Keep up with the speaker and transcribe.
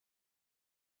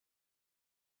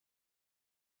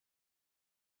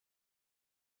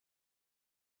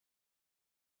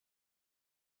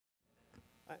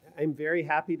I'm very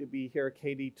happy to be here.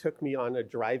 Katie took me on a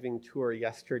driving tour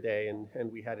yesterday,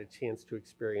 and we had a chance to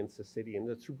experience the city. And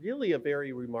it's really a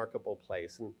very remarkable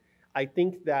place. And I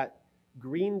think that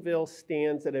Greenville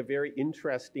stands at a very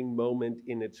interesting moment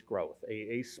in its growth,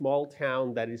 a small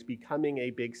town that is becoming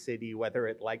a big city, whether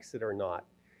it likes it or not.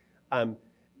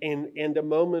 And a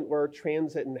moment where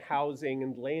transit and housing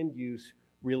and land use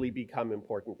really become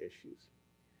important issues.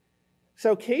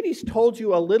 So Katie's told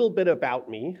you a little bit about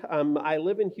me. I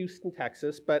live in Houston,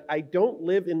 Texas, but I don't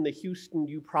live in the Houston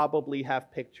you probably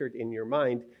have pictured in your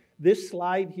mind. This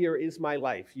slide here is my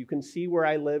life. You can see where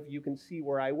I live, you can see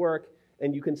where I work,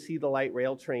 and you can see the light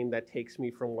rail train that takes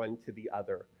me from one to the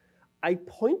other. I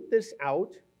point this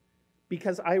out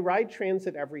because I ride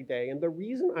transit every day, and the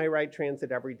reason I ride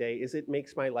transit every day is it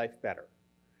makes my life better.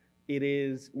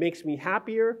 Makes me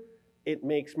happier, it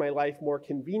makes my life more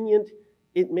convenient,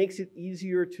 it makes it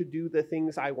easier to do the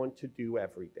things I want to do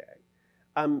every day.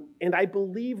 And I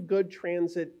believe good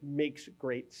transit makes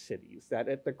great cities, that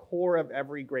at the core of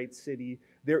every great city,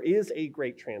 there is a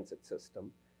great transit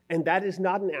system. And that is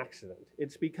not an accident.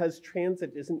 It's because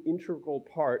transit is an integral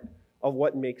part of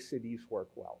what makes cities work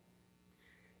well.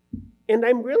 And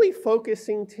I'm really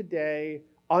focusing today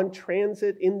on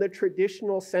transit in the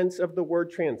traditional sense of the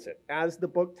word transit. As the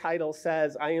book title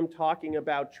says, I am talking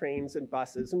about trains and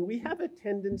buses, and we have a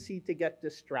tendency to get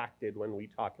distracted when we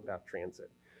talk about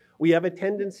transit. We have a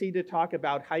tendency to talk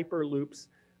about hyperloops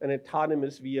and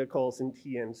autonomous vehicles and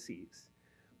TNCs.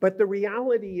 But the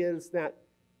reality is that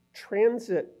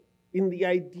transit, in the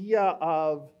idea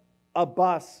of a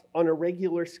bus on a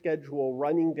regular schedule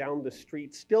running down the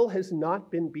street, still has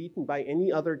not been beaten by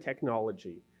any other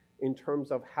technology in terms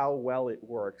of how well it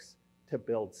works to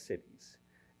build cities.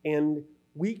 And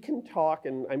we can talk,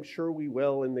 and I'm sure we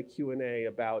will in the Q&A,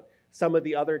 about some of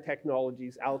the other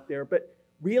technologies out there, but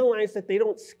realize that they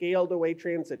don't scale the way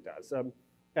transit does.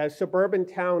 A suburban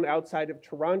town outside of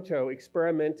Toronto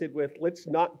experimented with, let's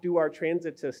not do our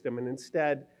transit system and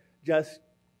instead just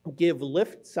give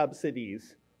lift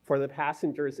subsidies for the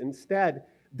passengers instead.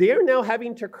 They're now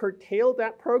having to curtail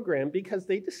that program because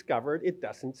they discovered it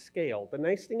doesn't scale. The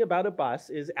nice thing about a bus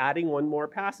is adding one more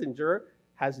passenger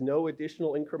has no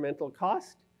additional incremental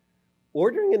cost.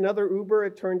 Ordering another Uber,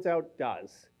 it turns out,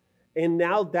 does. And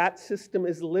now that system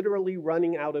is literally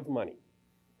running out of money.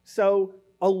 So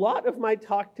a lot of my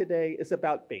talk today is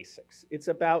about basics. It's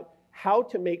about how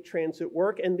to make transit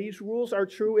work, and these rules are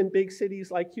true in big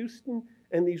cities like Houston,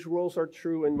 and these rules are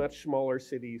true in much smaller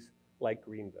cities like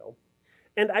Greenville.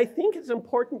 And I think it's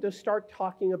important to start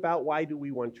talking about why do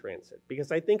we want transit,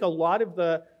 because I think a lot of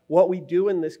what we do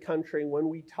in this country when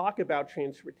we talk about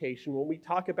transportation, when we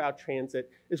talk about transit,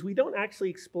 is we don't actually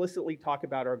explicitly talk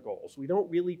about our goals. We don't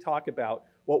really talk about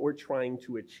what we're trying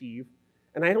to achieve.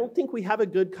 And I don't think we have a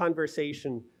good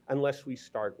conversation unless we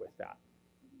start with that.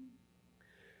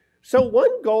 So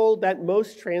one goal that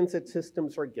most transit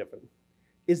systems are given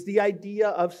is the idea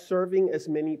of serving as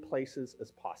many places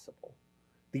as possible.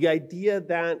 The idea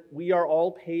that we are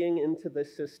all paying into the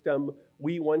system,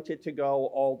 we want it to go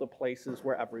all the places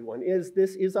where everyone is.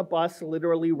 This is a bus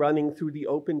literally running through the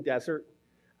open desert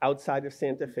outside of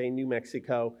Santa Fe, New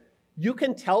Mexico. You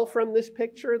can tell from this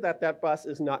picture that that bus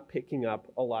is not picking up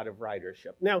a lot of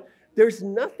ridership. Now, there's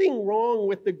nothing wrong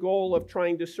with the goal of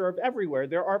trying to serve everywhere.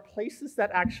 There are places that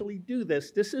actually do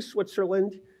this. This is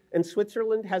Switzerland, and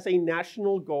Switzerland has a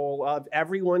national goal of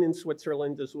everyone in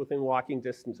Switzerland is within walking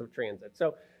distance of transit.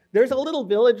 So there's a little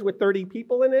village with 30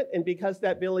 people in it, and because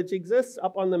that village exists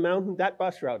up on the mountain, that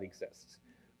bus route exists,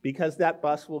 because that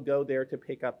bus will go there to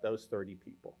pick up those 30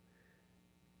 people.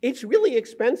 It's really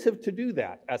expensive to do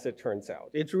that, as it turns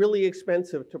out. It's really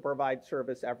expensive to provide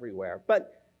service everywhere,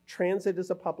 but transit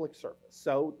is a public service,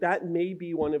 so that may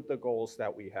be one of the goals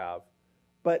that we have,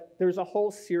 but there's a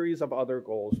whole series of other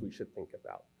goals we should think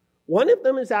about. One of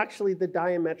them is actually the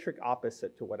diametric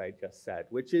opposite to what I just said,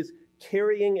 which is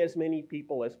carrying as many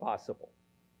people as possible.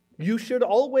 You should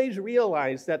always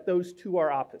realize that those two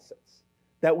are opposites,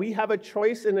 that we have a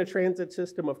choice in a transit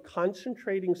system of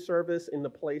concentrating service in the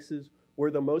places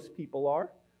where the most people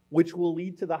are, which will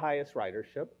lead to the highest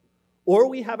ridership, or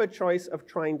we have a choice of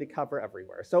trying to cover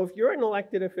everywhere. So if you're an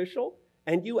elected official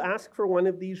and you ask for one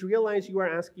of these, realize you are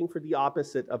asking for the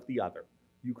opposite of the other.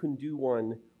 You can do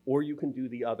one or you can do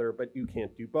the other, but you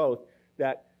can't do both.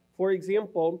 That, for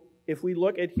example, if we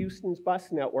look at Houston's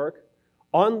bus network,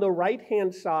 on the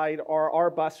right-hand side are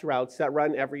our bus routes that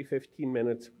run every 15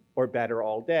 minutes or better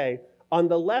all day. On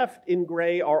the left in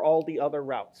gray are all the other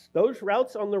routes. Those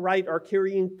routes on the right are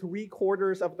carrying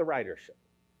 3/4 of the ridership.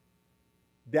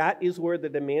 That is where the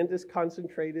demand is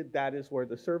concentrated. That is where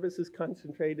the service is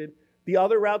concentrated. The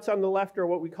other routes on the left are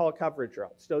what we call coverage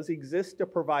routes. Those exist to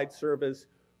provide service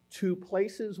to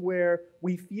places where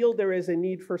we feel there is a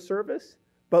need for service,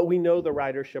 but we know the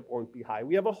ridership won't be high.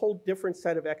 We have a whole different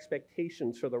set of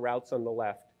expectations for the routes on the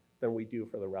left than we do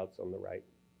for the routes on the right.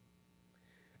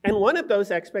 And one of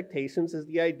those expectations is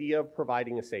the idea of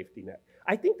providing a safety net.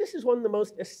 I think this is one of the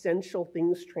most essential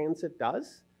things transit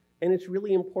does, and it's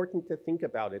really important to think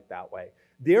about it that way.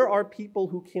 There are people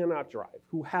who cannot drive,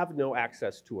 who have no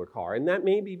access to a car, and that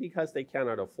may be because they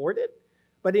cannot afford it,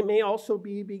 but it may also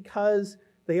be because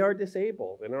they are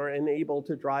disabled and are unable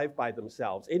to drive by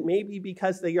themselves. It may be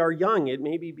because they are young, it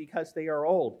may be because they are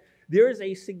old. There is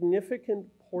a significant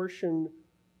portion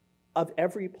of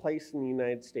every place in the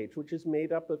United States which is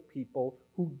made up of people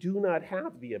who do not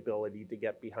have the ability to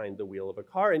get behind the wheel of a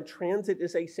car, and transit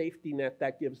is a safety net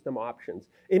that gives them options.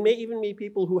 It may even be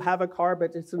people who have a car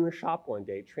but it's in the shop one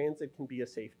day. Transit can be a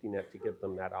safety net to give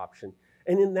them that option.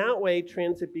 And in that way,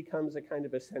 transit becomes a kind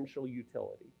of essential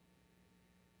utility.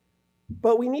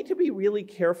 But we need to be really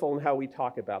careful in how we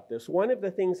talk about this. One of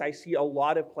the things I see a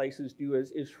lot of places do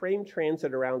is frame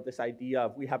transit around this idea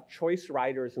of we have choice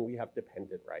riders and we have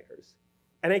dependent riders.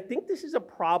 And I think this is a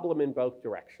problem in both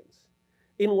directions.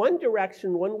 In one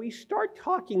direction, when we start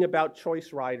talking about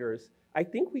choice riders, I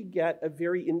think we get a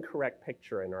very incorrect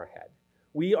picture in our head.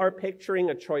 We are picturing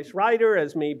a choice rider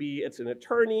as maybe it's an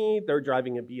attorney, they're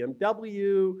driving a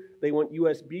BMW, they want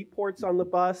USB ports on the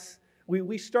bus.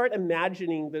 We start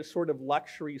imagining this sort of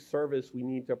luxury service we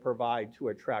need to provide to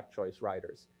attract choice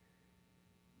riders.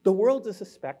 The world is a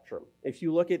spectrum. If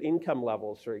you look at income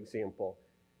levels, for example,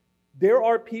 there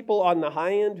are people on the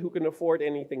high end who can afford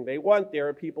anything they want. There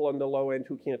are people on the low end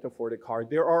who can't afford a car.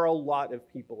 There are a lot of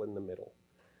people in the middle.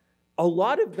 A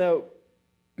lot of the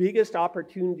biggest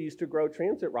opportunities to grow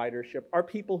transit ridership are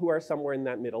people who are somewhere in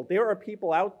that middle. There are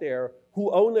people out there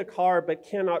who own a car but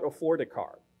cannot afford a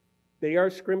car. They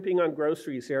are scrimping on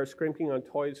groceries, they are scrimping on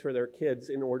toys for their kids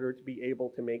in order to be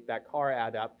able to make that car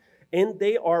add up. And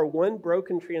they are one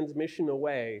broken transmission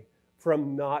away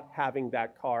from not having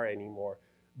that car anymore.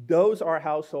 Those are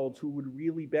households who would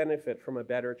really benefit from a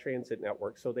better transit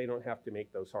network so they don't have to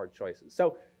make those hard choices.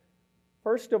 So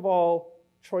first of all,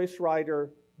 choice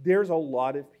rider, there's a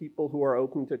lot of people who are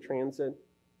open to transit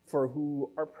for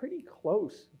who are pretty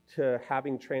close to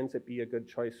having transit be a good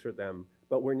choice for them,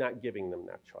 but we're not giving them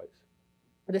that choice.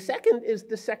 The second is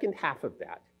the second half of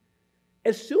that.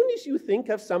 As soon as you think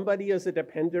of somebody as a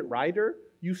dependent rider,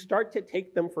 you start to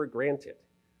take them for granted.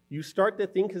 You start to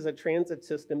think as a transit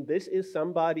system, this is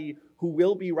somebody who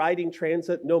will be riding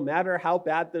transit no matter how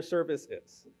bad the service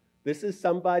is. This is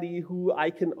somebody who I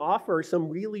can offer some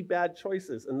really bad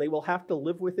choices and they will have to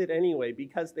live with it anyway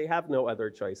because they have no other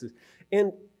choices.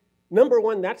 And number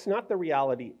one, that's not the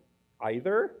reality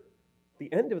either. At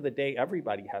the end of the day,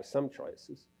 everybody has some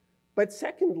choices. But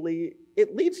secondly,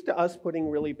 it leads to us putting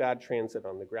really bad transit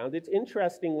on the ground. It's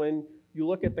interesting when you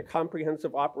look at the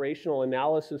comprehensive operational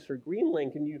analysis for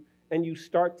Greenlink and you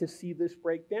start to see this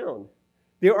break down.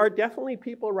 There are definitely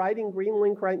people riding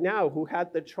Greenlink right now who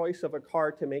had the choice of a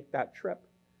car to make that trip.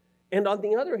 And on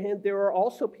the other hand, there are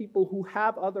also people who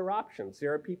have other options.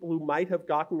 There are people who might have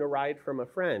gotten a ride from a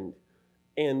friend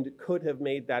and could have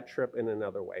made that trip in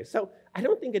another way. So I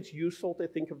don't think it's useful to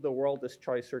think of the world as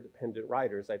choice or dependent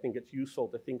riders. I think it's useful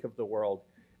to think of the world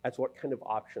as what kind of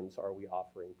options are we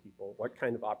offering people? What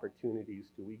kind of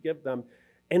opportunities do we give them?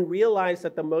 And realize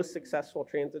that the most successful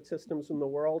transit systems in the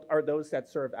world are those that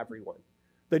serve everyone.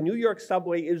 The New York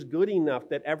subway is good enough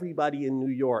that everybody in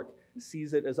New York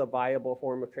sees it as a viable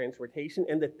form of transportation,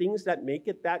 and the things that make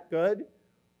it that good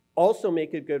also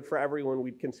make it good for everyone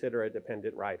we'd consider a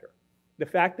dependent rider. The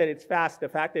fact that it's fast, the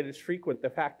fact that it's frequent, the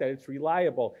fact that it's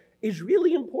reliable is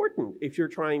really important if you're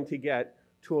trying to get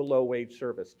to a low-wage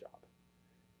service job.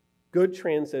 Good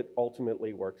transit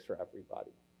ultimately works for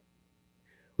everybody.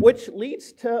 Which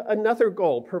leads to another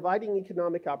goal, providing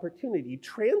economic opportunity.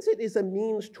 Transit is a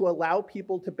means to allow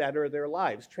people to better their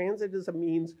lives. Transit is a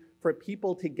means for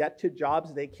people to get to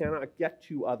jobs they cannot get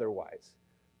to otherwise.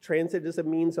 Transit is a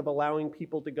means of allowing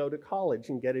people to go to college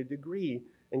and get a degree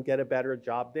and get a better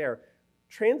job there.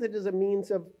 Transit is a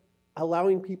means of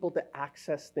allowing people to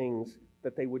access things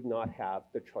that they would not have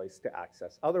the choice to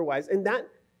access otherwise. And that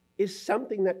is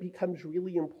something that becomes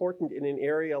really important in an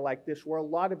area like this where a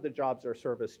lot of the jobs are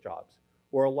service jobs,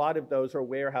 where a lot of those are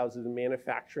warehouses and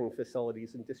manufacturing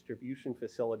facilities and distribution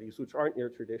facilities, which aren't your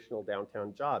traditional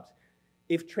downtown jobs.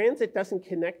 If transit doesn't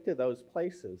connect to those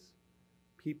places,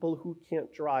 people who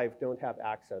can't drive don't have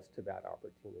access to that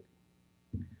opportunity.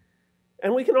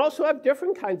 And we can also have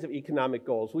different kinds of economic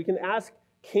goals. We can ask,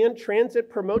 Can transit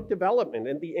promote development?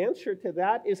 And the answer to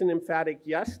that is an emphatic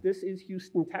yes. This is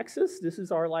Houston, Texas. This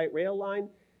is our light rail line.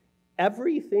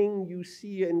 Everything you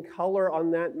see in color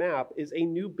on that map is a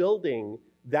new building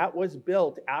that was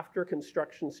built after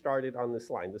construction started on this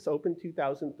line. This opened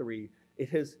 2003. It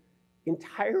has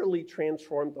entirely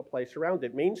transformed the place around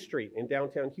it. Main Street in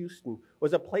downtown Houston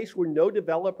was a place where no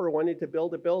developer wanted to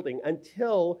build a building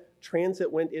until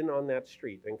transit went in on that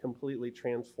street and completely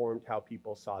transformed how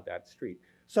people saw that street.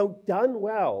 So done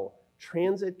well,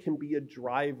 transit can be a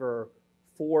driver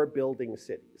for building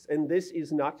cities. And this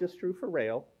is not just true for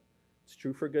rail, it's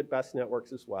true for good bus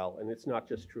networks as well, and it's not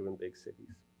just true in big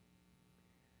cities.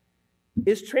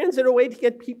 Is transit a way to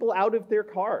get people out of their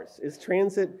cars? Is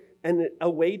transit a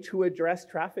way to address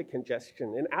traffic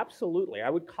congestion? And absolutely, I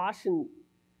would caution,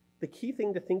 the key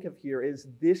thing to think of here is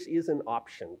this is an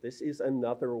option. This is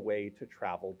another way to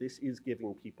travel. This is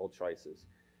giving people choices.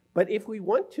 But if we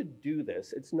want to do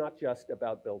this, it's not just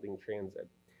about building transit.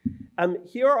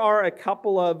 Here are a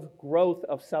couple of growth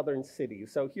of southern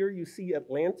cities. So here you see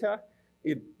Atlanta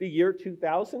in the year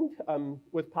 2000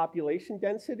 with population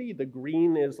density. The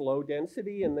green is low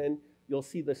density, and then you'll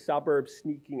see the suburbs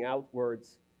sneaking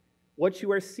outwards. What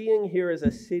you are seeing here is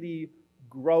a city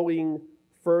growing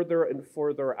further and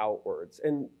further outwards.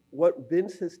 And what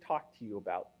Vince has talked to you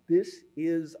about, this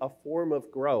is a form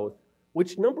of growth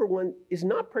which, number one, is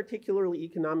not particularly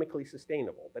economically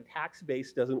sustainable. The tax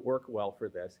base doesn't work well for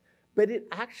this, but it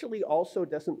actually also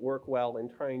doesn't work well in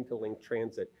trying to link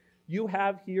transit. You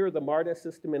have here the MARTA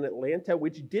system in Atlanta,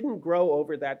 which didn't grow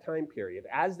over that time period.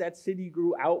 As that city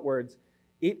grew outwards,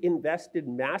 it invested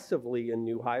massively in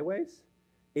new highways.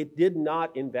 It did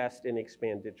not invest in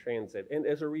expanded transit. And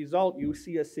as a result, you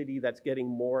see a city that's getting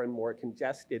more and more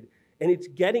congested. And it's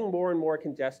getting more and more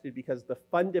congested because the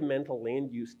fundamental land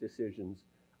use decisions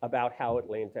about how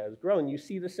Atlanta has grown. You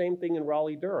see the same thing in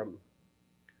Raleigh-Durham.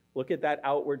 Look at that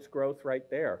outwards growth right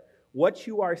there. What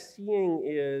you are seeing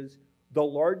is the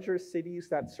larger cities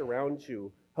that surround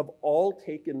you have all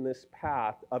taken this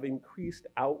path of increased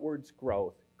outwards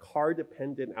growth,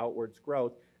 car-dependent outwards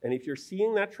growth. And if you're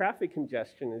seeing that traffic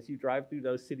congestion as you drive through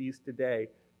those cities today,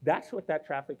 that's what that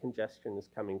traffic congestion is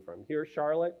coming from. Here,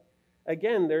 Charlotte,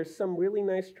 again, there's some really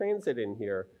nice transit in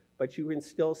here, but you can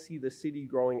still see the city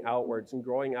growing outwards in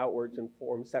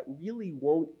forms that really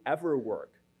won't ever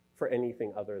work for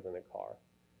anything other than a car.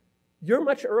 You're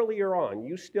much earlier on.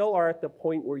 You still are at the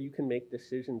point where you can make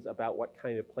decisions about what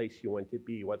kind of place you want to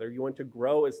be, whether you want to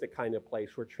grow as the kind of place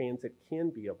where transit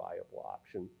can be a viable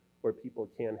option, where people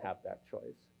can have that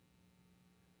choice.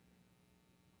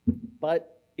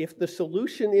 But if the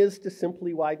solution is to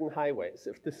simply widen highways,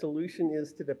 if the solution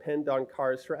is to depend on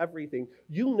cars for everything,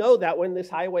 you know that when this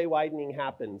highway widening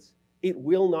happens, it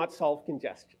will not solve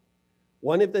congestion.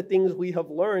 One of the things we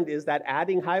have learned is that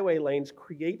adding highway lanes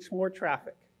creates more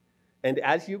traffic. And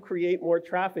as you create more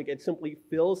traffic, it simply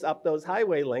fills up those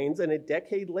highway lanes, and a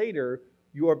decade later,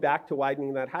 you are back to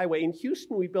widening that highway. In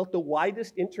Houston, we built the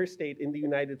widest interstate in the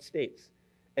United States,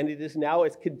 and it is now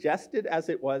as congested as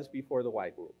it was before the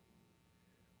widening.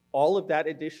 All of that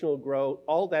additional growth,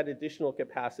 all that additional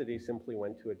capacity simply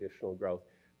went to additional growth.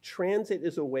 Transit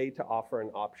is a way to offer an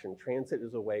option. Transit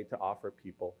is a way to offer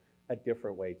people a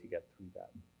different way to get through that.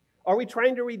 Are we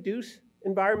trying to reduce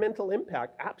environmental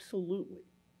impact? Absolutely.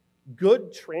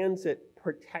 Good transit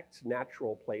protects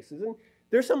natural places. And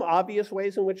there's some obvious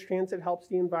ways in which transit helps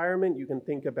the environment. You can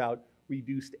think about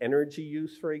reduced energy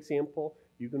use, for example.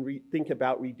 You can think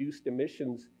about reduced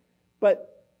emissions.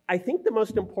 But I think the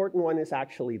most important one is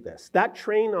actually this. That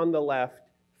train on the left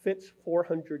fits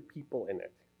 400 people in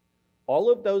it. All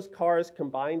of those cars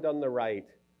combined on the right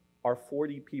are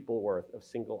 40 people worth of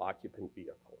single occupant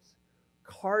vehicles.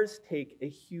 Cars take a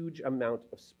huge amount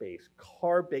of space.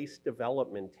 Car-based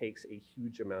development takes a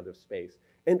huge amount of space.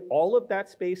 And all of that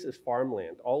space is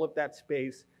farmland. All of that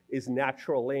space is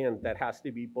natural land that has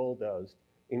to be bulldozed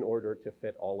in order to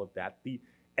fit all of that. The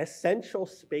essential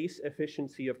space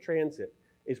efficiency of transit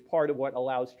is part of what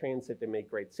allows transit to make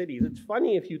great cities. It's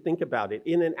funny if you think about it.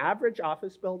 In an average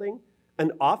office building,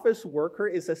 an office worker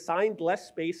is assigned less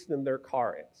space than their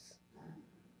car is.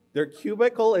 Their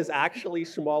cubicle is actually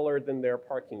smaller than their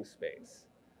parking space.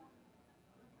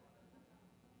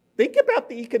 Think about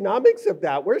the economics of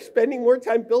that. We're spending more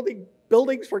time building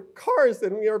buildings for cars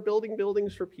than we are building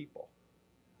buildings for people.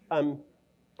 And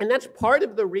that's part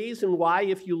of the reason why,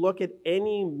 if you look at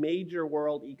any major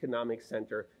world economic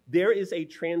center, there is a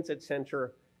transit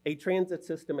center, a transit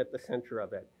system at the center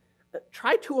of it.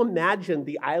 Try to imagine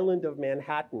the island of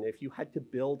Manhattan if you had to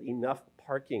build enough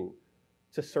parking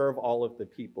to serve all of the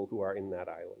people who are in that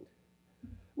island.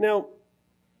 Now,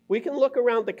 We can look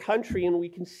around the country and we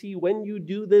can see when you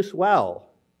do this well,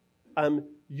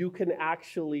 you can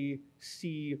actually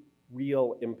see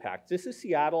real impact. This is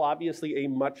Seattle, obviously a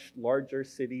much larger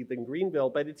city than Greenville,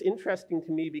 but it's interesting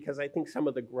to me because I think some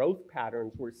of the growth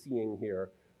patterns we're seeing here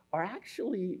are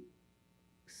actually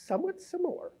somewhat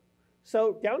similar.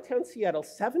 So downtown Seattle,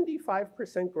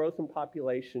 75% growth in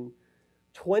population,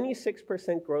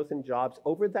 26% growth in jobs.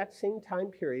 Over that same time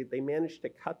period, they managed to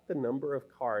cut the number of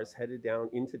cars headed down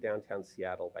into downtown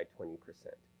Seattle by 20%.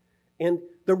 And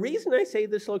the reason I say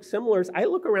this looks similar is I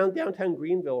look around downtown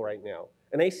Greenville right now,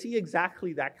 and I see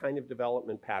exactly that kind of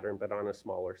development pattern, but on a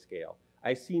smaller scale.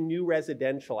 I see new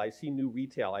residential, I see new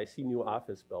retail, I see new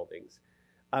office buildings.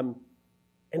 And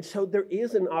so there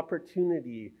is an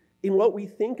opportunity in what we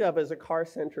think of as a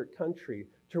car-centric country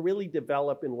to really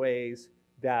develop in ways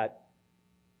that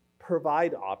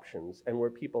provide options and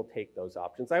where people take those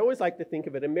options. I always like to think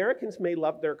of it, Americans may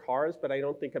love their cars, but I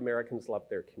don't think Americans love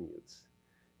their commutes.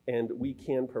 And we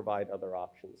can provide other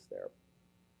options there.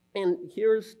 And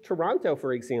here's Toronto,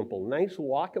 for example, nice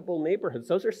walkable neighborhoods.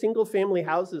 Those are single family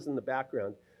houses in the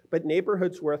background, but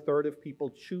neighborhoods where a third of people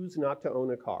choose not to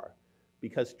own a car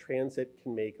because transit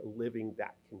can make living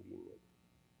that convenient.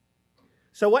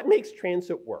 So what makes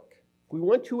transit work? If we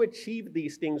want to achieve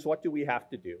these things, what do we have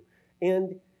to do?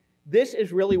 And this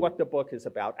is really what the book is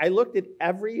about. I looked at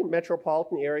every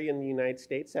metropolitan area in the United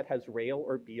States that has rail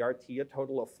or BRT, a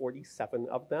total of 47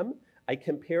 of them. I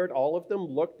compared all of them,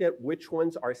 looked at which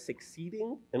ones are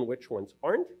succeeding and which ones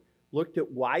aren't, looked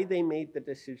at why they made the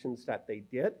decisions that they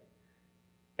did,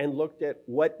 and looked at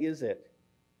what is it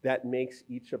that makes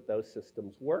each of those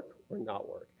systems work or not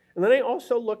work. And then I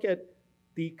also look at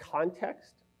the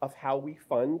context of how we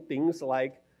fund things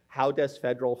like how does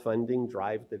federal funding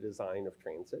drive the design of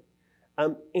transit?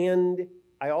 And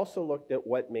I also looked at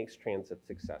what makes transit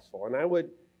successful. And I would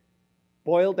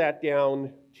boil that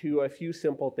down to a few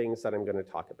simple things that I'm going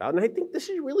to talk about. And I think this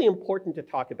is really important to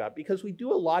talk about because we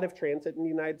do a lot of transit in the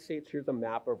United States. Here's a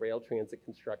map of rail transit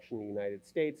construction in the United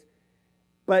States.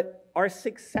 But our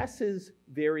successes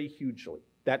vary hugely.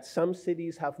 That some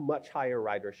cities have much higher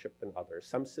ridership than others.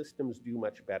 Some systems do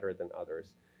much better than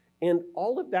others. And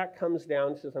all of that comes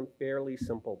down to some fairly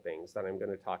simple things that I'm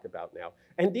going to talk about now.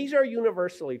 And these are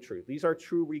universally true. These are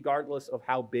true regardless of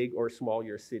how big or small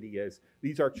your city is.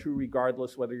 These are true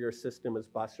regardless whether your system is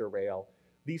bus or rail.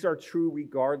 These are true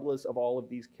regardless of all of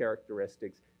these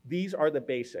characteristics. These are the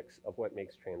basics of what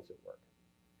makes transit work.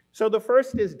 So the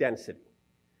first is density.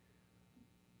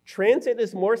 Transit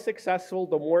is more successful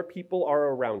the more people are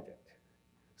around it.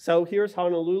 So here's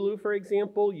Honolulu, for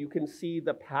example. You can see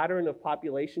the pattern of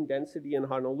population density in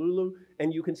Honolulu,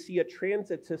 and you can see a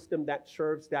transit system that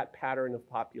serves that pattern of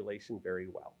population very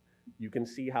well. You can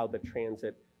see how the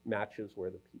transit matches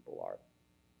where the people are.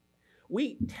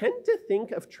 We tend to think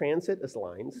of transit as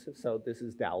lines. So this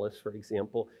is Dallas, for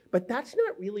example, but that's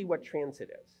not really what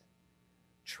transit is.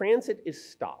 Transit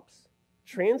is stops.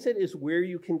 Transit is where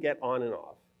you can get on and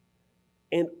off.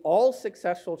 And all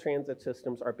successful transit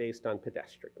systems are based on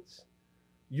pedestrians.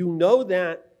 You know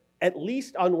that at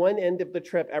least on one end of the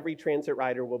trip, every transit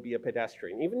rider will be a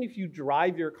pedestrian. Even if you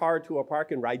drive your car to a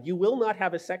park and ride, you will not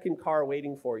have a second car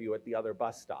waiting for you at the other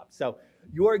bus stop. So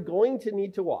you are going to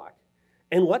need to walk.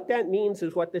 And what that means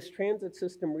is what this transit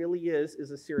system really is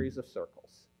a series of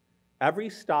circles. Every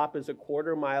stop is a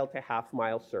quarter-mile to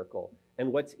half-mile circle.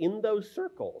 And what's in those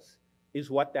circles is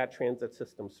what that transit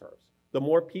system serves. The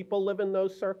more people live in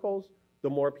those circles, the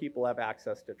more people have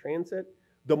access to transit.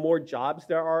 The more jobs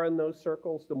there are in those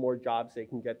circles, the more jobs they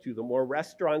can get to. The more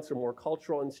restaurants or more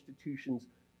cultural institutions,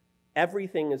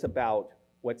 everything is about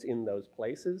what's in those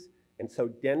places. And so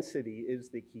density is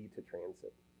the key to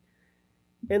transit.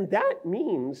 And that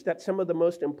means that some of the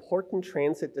most important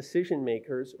transit decision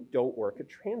makers don't work at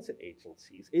transit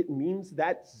agencies. It means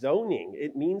that zoning,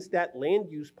 it means that land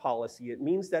use policy, it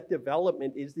means that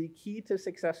development is the key to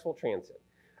successful transit.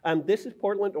 This is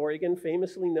Portland, Oregon,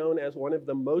 famously known as one of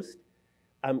the most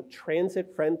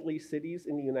transit-friendly cities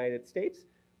in the United States.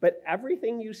 But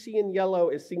everything you see in yellow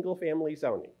is single-family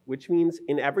zoning, which means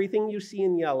in everything you see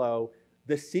in yellow,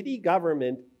 the city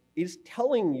government is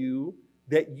telling you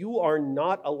that you are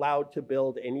not allowed to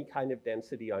build any kind of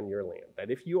density on your land.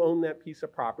 That if you own that piece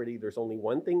of property, there's only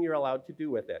one thing you're allowed to do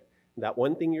with it. And that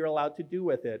one thing you're allowed to do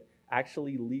with it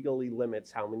actually legally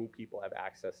limits how many people have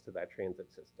access to that transit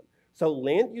system. So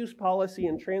land use policy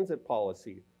and transit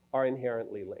policy are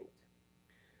inherently linked.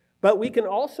 But we can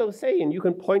also say, and you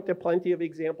can point to plenty of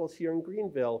examples here in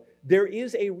Greenville, there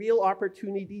is a real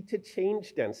opportunity to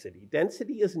change density.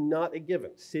 Density is not a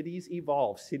given. Cities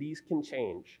evolve, cities can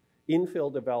change.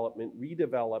 Infill development,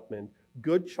 redevelopment,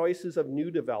 good choices of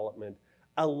new development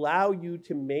allow you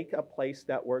to make a place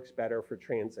that works better for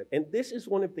transit. And this is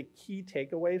one of the key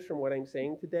takeaways from what I'm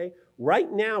saying today.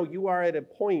 Right now, you are at a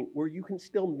point where you can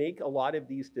still make a lot of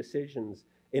these decisions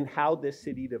in how this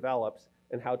city develops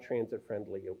and how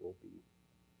transit-friendly it will be.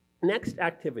 Next,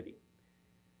 activity.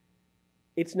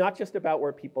 It's not just about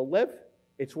where people live,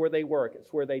 it's where they work,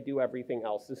 it's where they do everything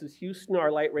else. This is Houston.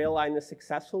 Our light rail line is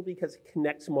successful because it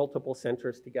connects multiple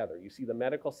centers together. You see the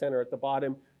medical center at the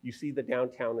bottom, you see the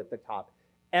downtown at the top.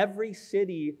 Every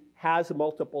city has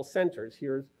multiple centers.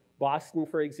 Here's Boston,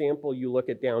 for example. You look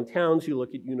at downtowns, you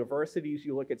look at universities,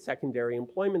 you look at secondary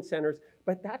employment centers,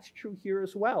 but that's true here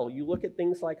as well. You look at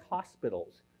things like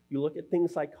hospitals, you look at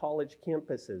things like college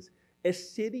campuses. A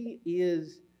city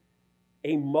is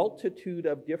a multitude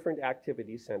of different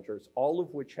activity centers, all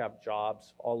of which have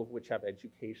jobs, all of which have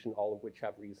education, all of which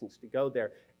have reasons to go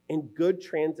there, and good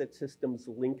transit systems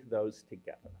link those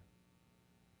together.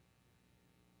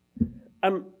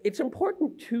 It's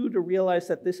important, too, to realize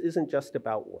that this isn't just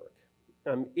about work.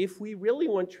 If we really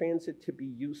want transit to be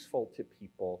useful to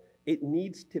people, it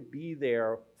needs to be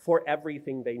there for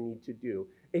everything they need to do.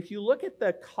 If you look at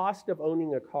the cost of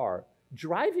owning a car,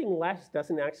 driving less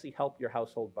doesn't actually help your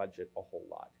household budget a whole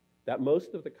lot. That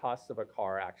most of the costs of a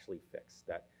car are actually fixed.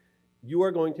 That you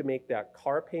are going to make that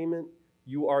car payment,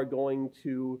 you are going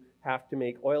to have to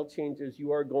make oil changes,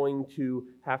 you are going to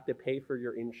have to pay for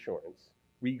your insurance,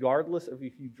 regardless of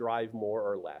if you drive more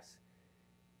or less.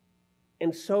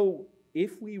 And so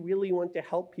if we really want to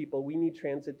help people, we need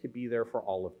transit to be there for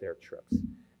all of their trips.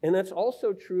 And that's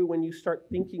also true when you start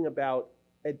thinking about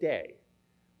a day,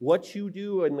 what you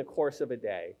do in the course of a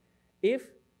day. If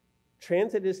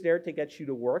transit is there to get you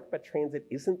to work, but transit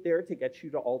isn't there to get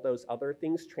you to all those other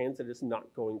things, transit is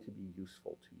not going to be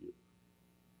useful to you.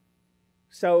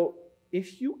 So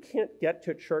if you can't get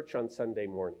to church on Sunday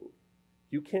morning,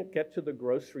 you can't get to the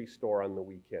grocery store on the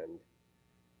weekend,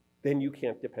 then you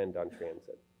can't depend on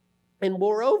transit. And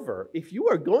moreover, if you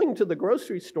are going to the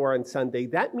grocery store on Sunday,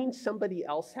 that means somebody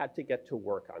else had to get to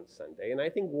work on Sunday. And I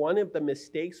think one of the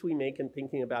mistakes we make in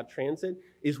thinking about transit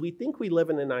is we think we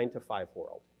live in a 9-to-5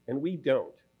 world, and we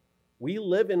don't. We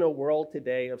live in a world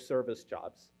today of service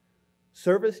jobs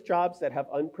that have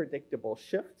unpredictable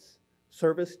shifts,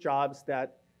 service jobs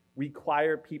that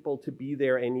require people to be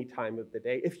there any time of the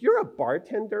day. If you're a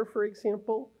bartender, for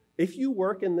example, if you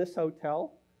work in this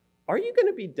hotel, are you going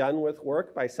to be done with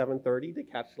work by 7:30 to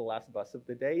catch the last bus of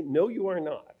the day? No, you are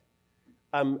not.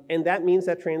 And that means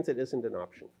that transit isn't an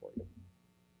option for you.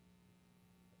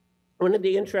 One of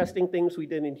the interesting things we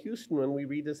did in Houston when we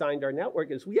redesigned our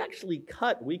network is we actually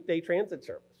cut weekday transit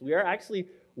service. We are actually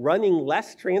running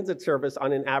less transit service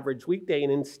on an average weekday,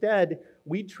 and instead,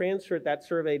 we transferred that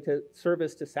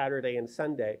service to Saturday and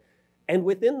Sunday. And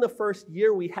within the first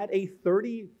year, we had a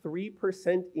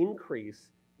 33% increase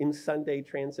in Sunday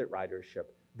transit ridership.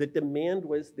 The demand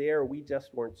was there, we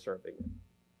just weren't serving it.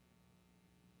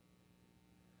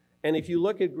 And if you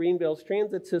look at Greenville's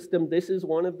transit system, this is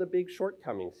one of the big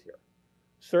shortcomings here.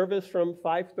 Service from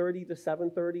 5:30 to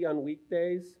 7:30 on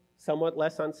weekdays, somewhat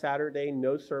less on Saturday,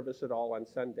 no service at all on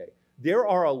Sunday. There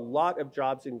are a lot of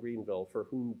jobs in Greenville for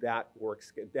whom that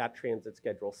transit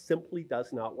schedule simply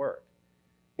does not work.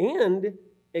 And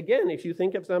again, if you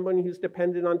think of somebody who's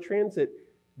dependent on transit,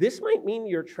 this might mean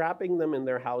you're trapping them in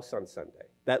their house on Sunday,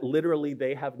 that literally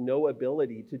they have no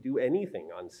ability to do anything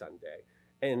on Sunday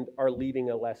and are leading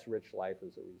a less rich life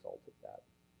as a result of that.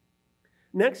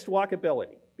 Next,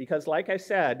 walkability, because like I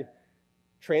said,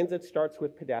 transit starts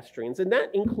with pedestrians, and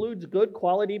that includes good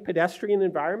quality pedestrian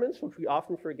environments, which we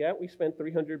often forget. We spent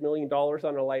 $300 million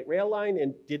on a light rail line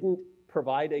and didn't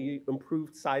provide an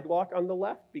improved sidewalk on the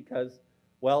left because,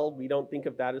 well, we don't think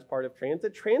of that as part of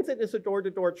transit. Transit is a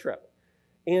door-to-door trip.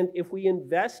 And if we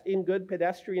invest in good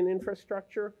pedestrian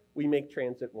infrastructure, we make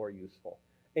transit more useful.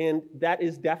 And that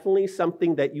is definitely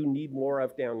something that you need more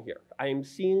of down here. I am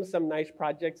seeing some nice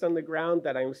projects on the ground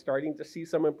that I'm starting to see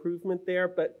some improvement there,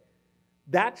 but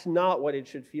that's not what it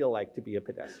should feel like to be a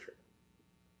pedestrian.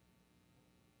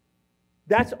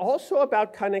 That's also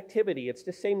about connectivity. It's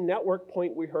the same network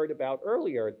point we heard about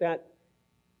earlier, that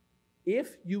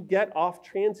if you get off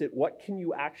transit, what can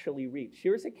you actually reach?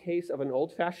 Here's a case of an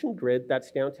old-fashioned grid,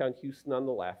 that's downtown Houston on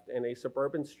the left, and a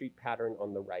suburban street pattern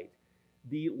on the right.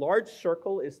 The large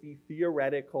circle is the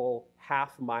theoretical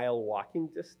half-mile walking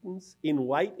distance. In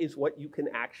white is what you can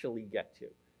actually get to.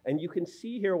 And you can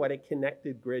see here what a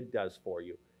connected grid does for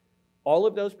you. All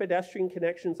of those pedestrian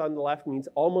connections on the left means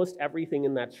almost everything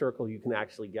in that circle you can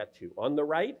actually get to. On the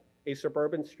right, a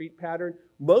suburban street pattern,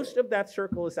 most of that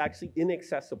circle is actually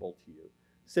inaccessible to you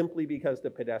simply because the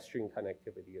pedestrian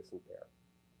connectivity isn't there.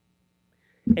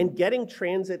 And getting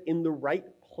transit in the right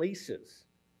places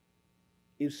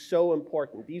is so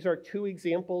important. These are two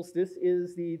examples. This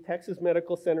is the Texas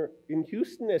Medical Center in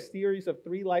Houston, a series of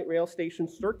 3 light rail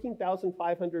stations,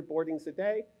 13,500 boardings a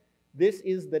day. This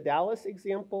is the Dallas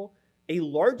example, a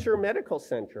larger medical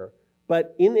center,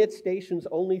 but in its stations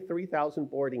only 3,000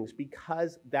 boardings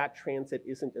because that transit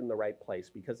isn't in the right place,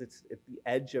 because it's at the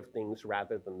edge of things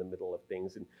rather than the middle of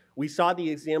things. And we saw the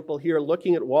example here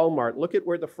looking at Walmart. Look at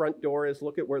where the front door is,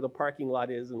 look at where the parking lot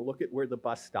is, and look at where the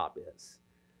bus stop is.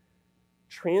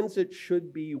 Transit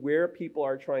should be where people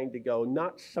are trying to go,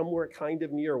 not somewhere kind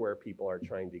of near where people are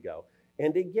trying to go.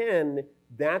 And again,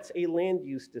 that's a land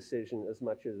use decision as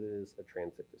much as it is a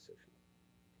transit decision.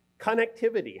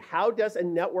 Connectivity. How does a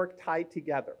network tie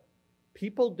together?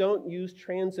 People don't use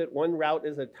transit one route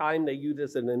at a time. They use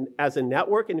it as a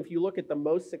network. And if you look at the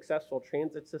most successful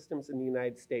transit systems in the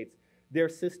United States, they're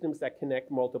systems that connect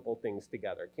multiple things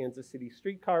together. Kansas City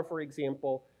streetcar, for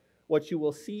example. What you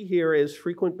will see here is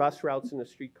frequent bus routes and a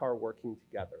streetcar working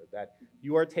together. That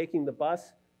you are taking the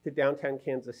bus to downtown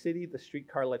Kansas City, the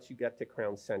streetcar lets you get to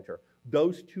Crown Center.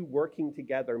 Those two working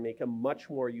together make a much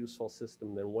more useful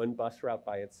system than one bus route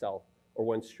by itself or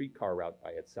one streetcar route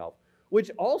by itself,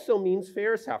 which also means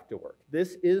fares have to work.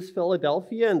 This is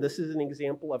Philadelphia, and this is an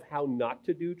example of how not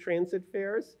to do transit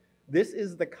fares. This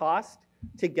is the cost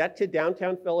to get to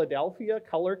downtown Philadelphia,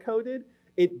 color-coded.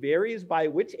 It varies by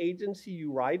which agency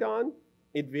you ride on.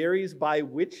 It varies by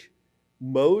which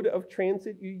mode of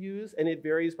transit you use, and it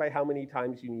varies by how many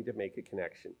times you need to make a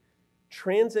connection.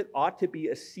 Transit ought to be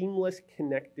a seamless,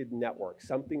 connected network,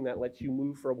 something that lets you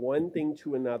move from one thing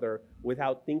to another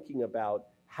without thinking about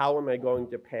how am I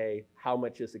going to pay, how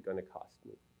much is it going to cost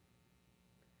me.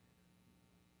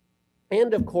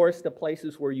 And of course, the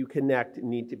places where you connect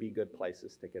need to be good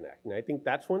places to connect. And I think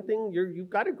that's one thing, you've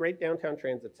got a great downtown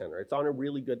transit center. It's on a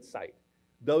really good site.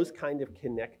 Those kind of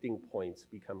connecting points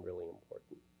become really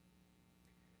important.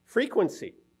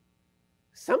 Frequency,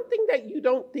 something that you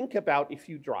don't think about if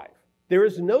you drive. There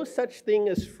is no such thing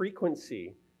as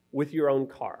frequency with your own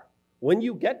car. When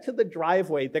you get to the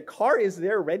driveway, the car is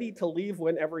there ready to leave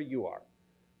whenever you are.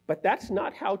 But that's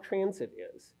not how transit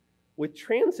is. With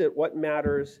transit, what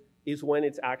matters is when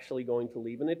it's actually going to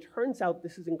leave. And it turns out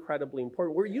this is incredibly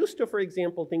important. We're used to, for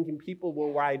example, thinking people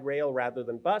will ride rail rather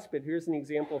than bus, but here's an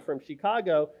example from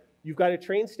Chicago. You've got a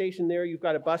train station there, you've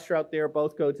got a bus route there,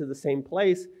 both go to the same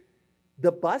place.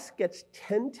 The bus gets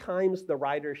 10 times the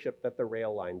ridership that the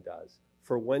rail line does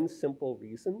for one simple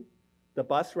reason. The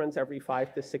bus runs every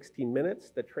 5 to 16 minutes.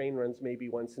 The train runs maybe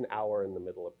once an hour in the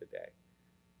middle of the day.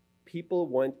 People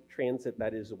want transit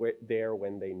that is there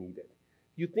when they need it.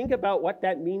 You think about what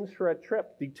that means for a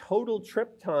trip. The total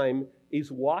trip time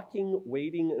is walking,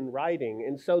 waiting, and riding.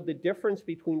 And so the difference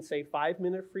between, say,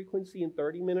 5-minute frequency and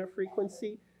 30-minute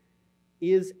frequency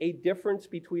is a difference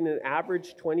between an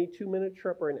average 22-minute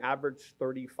trip or an average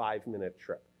 35-minute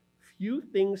trip. Few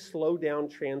things slow down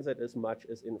transit as much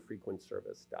as infrequent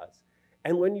service does.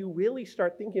 And when you really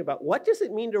start thinking about what does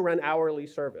it mean to run hourly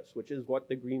service, which is what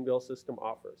the Greenville system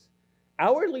offers.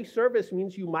 Hourly service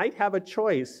means you might have a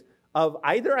choice of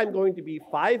either I'm going to be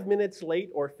 5 minutes late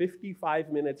or 55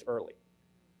 minutes early.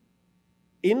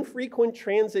 Infrequent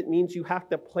transit means you have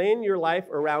to plan your life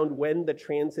around when the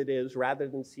transit is rather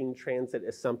than seeing transit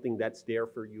as something that's there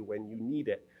for you when you need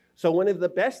it. So one of the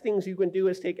best things you can do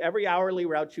is take every hourly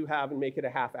route you have and make it a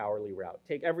half-hourly route.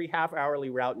 Take every half-hourly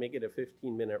route, make it a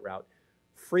 15-minute route.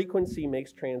 Frequency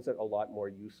makes transit a lot more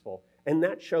useful, and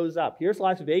that shows up. Here's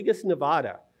Las Vegas,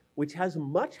 Nevada, which has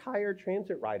much higher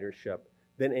transit ridership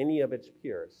than any of its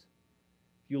peers.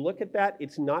 If you look at that,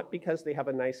 it's not because they have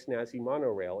a nice snazzy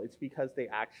monorail, it's because they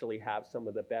actually have some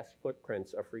of the best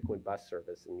footprints of frequent bus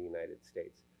service in the United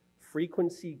States.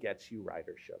 Frequency gets you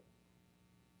ridership.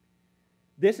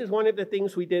 This is one of the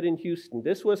things we did in Houston.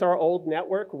 This was our old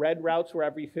network. Red routes were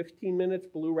every 15 minutes,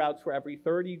 blue routes were every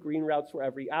 30, green routes were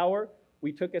every hour.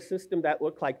 We took a system that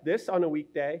looked like this on a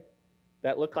weekday,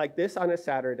 that looked like this on a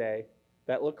Saturday,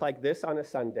 that looked like this on a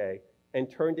Sunday, and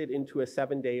turned it into a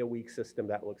 7-day-a-week system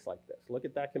that looks like this. Look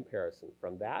at that comparison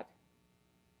from that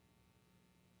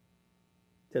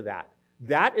to that.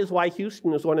 That is why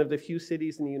Houston is one of the few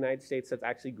cities in the United States that's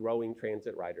actually growing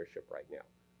transit ridership right now.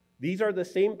 These are the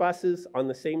same buses on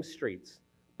the same streets,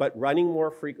 but running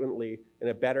more frequently in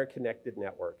a better connected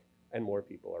network, and more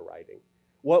people are riding.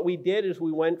 What we did is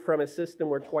we went from a system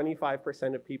where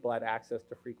 25% of people had access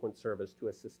to frequent service to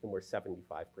a system where 75%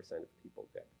 of people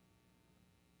did.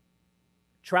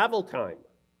 Travel time.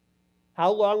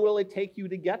 How long will it take you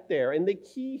to get there? And the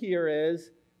key here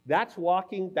is that's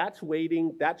walking, that's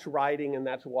waiting, that's riding, and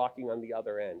that's walking on the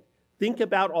other end. Think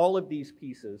about all of these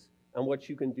pieces. and what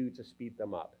you can do to speed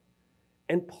them up.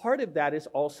 And part of that is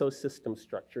also system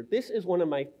structure. This is one of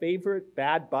my favorite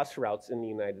bad bus routes in the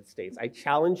United States. I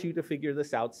challenge you to figure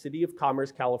this out. City of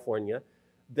Commerce, California.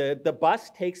 The bus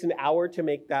takes an hour to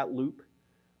make that loop.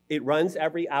 It runs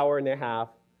every hour and a half.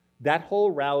 That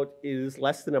whole route is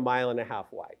less than 1.5 miles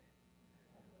wide.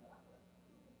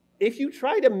 If you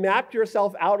try to map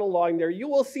yourself out along there, you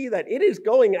will see that it is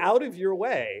going out of your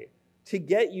way to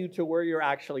get you to where you're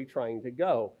actually trying to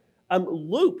go.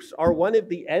 Loops are one of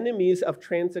the enemies of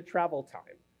transit travel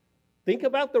time. Think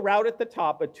about the route at the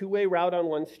top, a two-way route on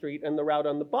one street, and the route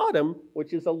on the bottom,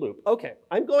 which is a loop. Okay,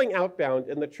 I'm going outbound,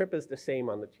 and the trip is the same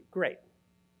on the two. Great.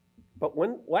 But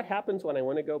what happens when I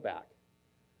want to go back?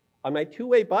 On my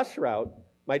two-way bus route,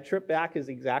 my trip back is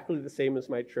exactly the same as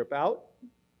my trip out.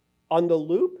 On the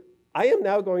loop, I am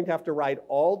now going to have to ride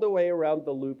all the way around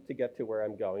the loop to get to where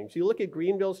I'm going. So you look at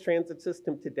Greenville's transit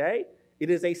system today, it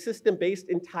is a system based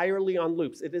entirely on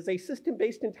loops. It is a system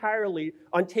based entirely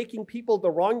on taking people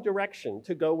the wrong direction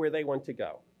to go where they want to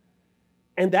go.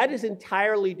 And that is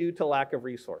entirely due to lack of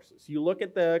resources. You look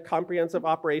at the comprehensive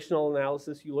operational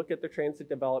analysis, you look at the transit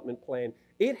development plan,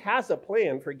 it has a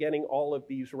plan for getting all of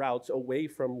these routes away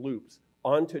from loops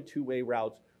onto two-way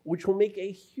routes, which will make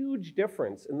a huge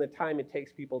difference in the time it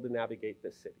takes people to navigate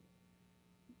this city.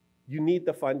 You need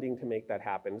the funding to make that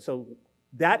happen. So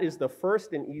that is the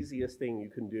first and easiest thing you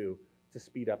can do to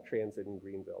speed up transit in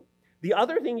Greenville. The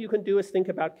other thing you can do is think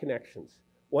about connections.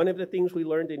 One of the things we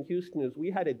learned in Houston is we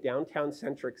had a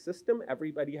downtown-centric system.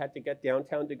 Everybody had to get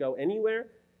downtown to go anywhere.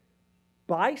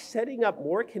 By setting up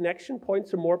more connection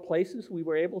points in more places, we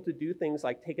were able to do things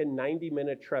like take a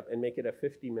 90-minute trip and make it a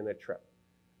 50-minute trip.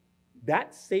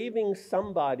 That's saving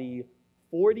somebody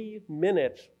 40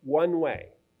 minutes one way.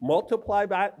 Multiply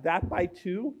that by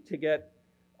 2 to get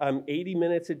 80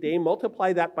 minutes a day,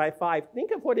 multiply that by 5.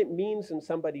 Think of what it means in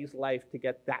somebody's life to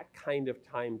get that kind of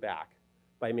time back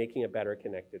by making a better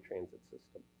connected transit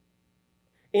system.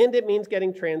 And it means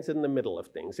getting transit in the middle of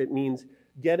things. It means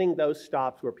getting those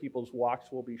stops where people's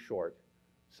walks will be short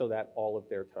so that all of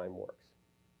their time works.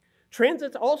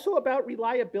 Transit's also about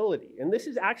reliability, and this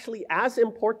is actually as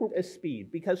important as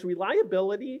speed because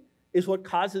reliability is what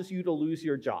causes you to lose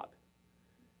your job.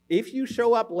 If you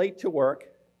show up late to work,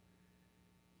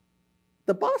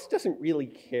 the boss doesn't really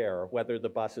care whether the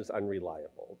bus is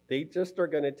unreliable. They just are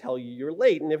going to tell you you're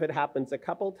late, and if it happens a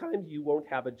couple times, you won't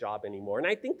have a job anymore. And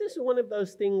I think this is one of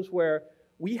those things where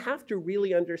we have to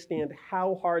really understand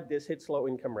how hard this hits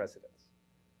low-income residents.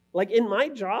 Like in my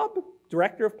job,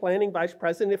 Director of Planning, Vice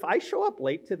President, if I show up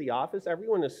late to the office,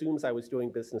 everyone assumes I was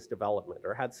doing business development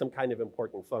or had some kind of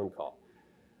important phone call.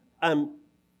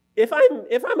 If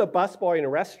I'm a busboy in a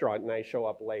restaurant and I show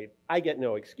up late, I get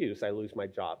no excuse, I lose my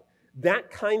job.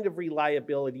 That kind of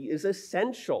reliability is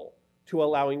essential to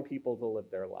allowing people to live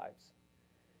their lives.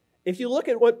 If you look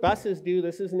at what buses do,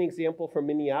 this is an example from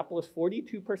Minneapolis,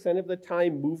 42% of the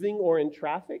time moving or in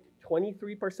traffic,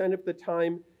 23% of the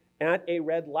time at a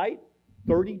red light,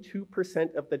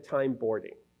 32% of the time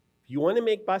boarding. If you want to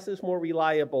make buses more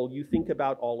reliable, you think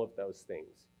about all of those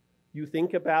things. You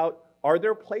think about, are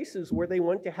there places where they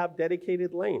want to have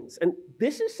dedicated lanes? And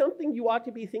this is something you ought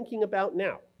to be thinking about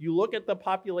now. You look at the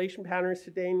population patterns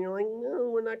today and you're like, no,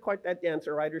 we're not quite that dense,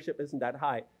 our ridership isn't that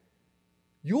high.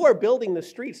 You are building the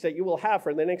streets that you will have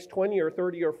for the next 20 or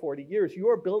 30 or 40 years. You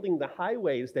are building the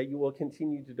highways that you will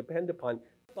continue to depend upon.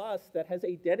 A bus that has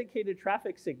a dedicated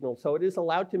traffic signal so it is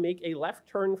allowed to make a left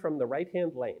turn from the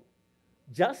right-hand lane.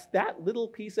 Just that little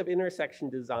piece of intersection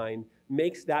design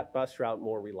makes that bus route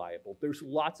more reliable. There's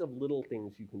lots of little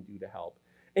things you can do to help.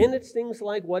 And it's things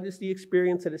like, what is the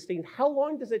experience at a station? How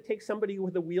long does it take somebody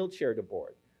with a wheelchair to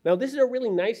board? Now, this is a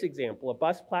really nice example, a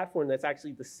bus platform that's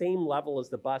actually the same level as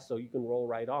the bus so you can roll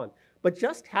right on. But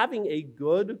just having a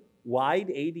good, wide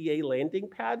ADA landing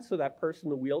pad so that person in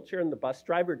the wheelchair and the bus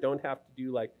driver don't have to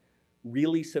do like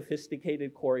really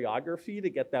sophisticated choreography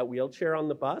to get that wheelchair on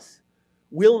the bus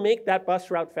will make that bus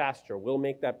route faster, will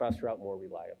make that bus route more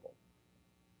reliable.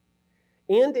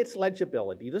 And its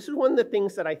legibility. This is one of the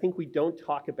things that I think we don't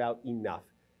talk about enough.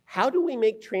 How do we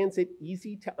make transit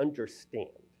easy to understand?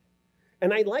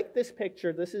 And I like this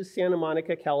picture. This is Santa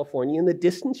Monica, California. In the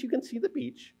distance, you can see the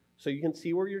beach, so you can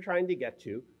see where you're trying to get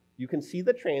to. You can see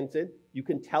the transit, you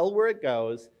can tell where it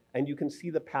goes, and you can see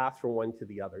the path from one to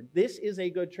the other. This is a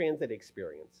good transit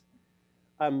experience.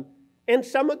 And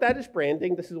some of that is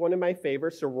branding. This is one of my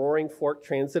favorites, the Roaring Fork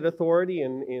Transit Authority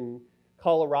in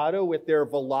Colorado with their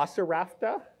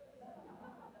Velociraptor.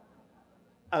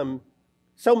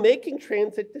 So making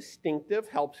transit distinctive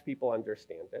helps people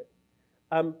understand it.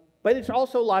 But it's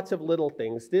also lots of little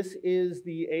things. This is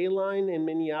the A line in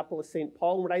Minneapolis-St.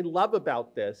 Paul. And what I love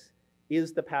about this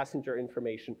is the passenger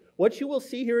information. What you will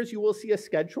see here is you will see a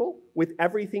schedule with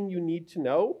everything you need to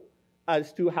know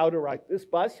as to how to ride this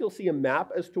bus. You'll see a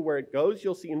map as to where it goes.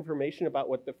 You'll see information about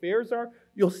what the fares are.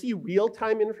 You'll see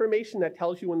real-time information that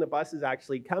tells you when the bus is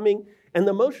actually coming. And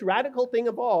the most radical thing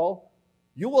of all,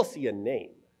 you will see a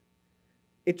name.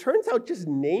 It turns out just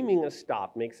naming a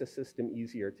stop makes a system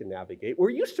easier to navigate.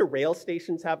 We're used to rail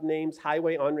stations have names,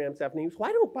 highway on-ramps have names.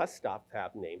 Why don't bus stops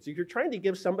have names? If you're trying to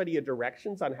give somebody a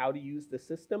directions on how to use the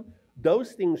system,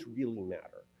 those things really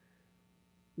matter.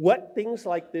 What things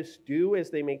like this do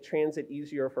is they make transit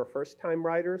easier for first-time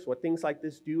riders. What things like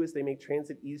this do is they make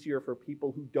transit easier for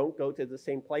people who don't go to the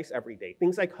same place every day.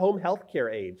 Things like home health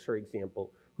care aides, for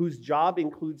example, whose job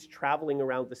includes traveling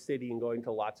around the city and going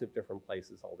to lots of different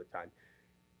places all the time.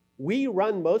 We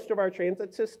run most of our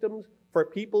transit systems for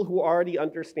people who already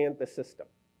understand the system,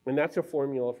 and that's a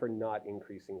formula for not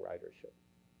increasing ridership.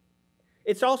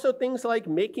 It's also things like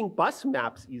making bus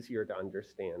maps easier to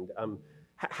understand.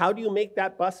 How do you make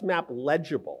that bus map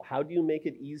legible? How do you make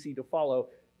it easy to follow?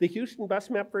 The Houston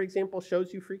bus map, for example,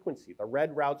 shows you frequency. The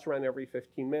red routes run every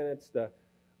 15 minutes, the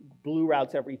blue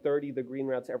routes every 30, the green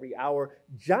routes every hour.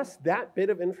 Just that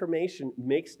bit of information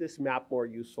makes this map more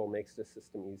useful, makes the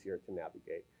system easier to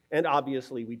navigate. And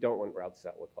obviously, we don't want routes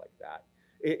that look like that.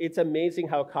 It's amazing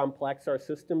how complex our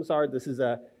systems are. This is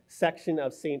a section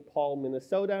of St. Paul,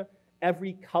 Minnesota.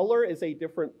 Every color is a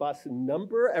different bus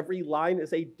number. Every line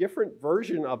is a different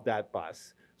version of that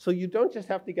bus. So you don't just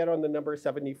have to get on the number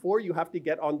 74, you have to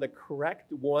get on the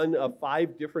correct one of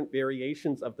 5 different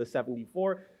variations of the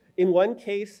 74. In one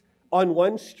case, on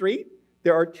one street,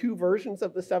 there are 2 versions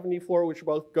of the 74 which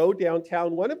both go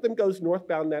downtown. One of them goes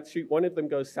northbound that street, one of them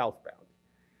goes southbound.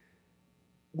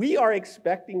 We are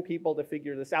expecting people to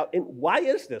figure this out. And why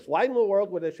is this? Why in the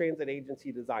world would a transit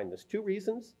agency design this? 2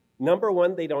 reasons. Number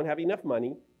 1, they don't have enough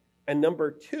money. And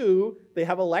number 2, they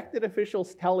have elected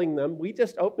officials telling them, we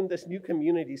just opened this new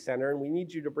community center and we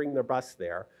need you to bring the bus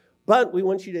there, but we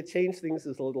want you to change things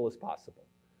as little as possible.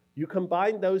 You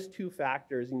combine those 2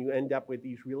 factors and you end up with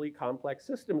these really complex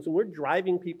systems, and we're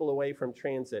driving people away from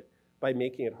transit by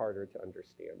making it harder to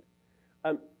understand.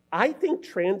 I think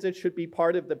transit should be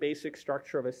part of the basic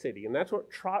structure of a city, and that's what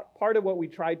part of what we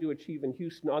tried to achieve in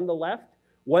Houston. On the left,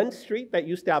 one street that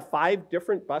used to have 5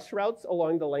 different bus routes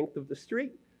along the length of the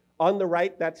street. On the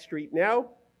right, that street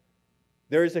now,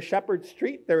 there is a Shepherd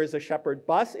Street, there is a Shepherd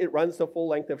bus, it runs the full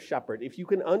length of Shepherd. If you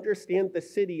can understand the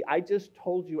city, I just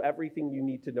told you everything you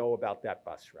need to know about that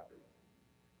bus route.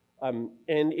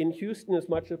 And in Houston, as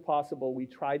much as possible, we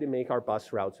try to make our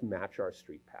bus routes match our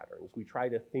street patterns. We try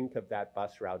to think of that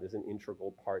bus route as an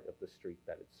integral part of the street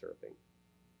that it's serving.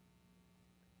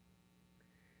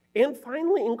 And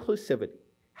finally, inclusivity.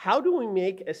 How do we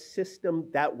make a system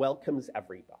that welcomes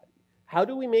everybody? How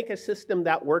do we make a system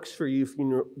that works for you if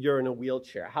you're in a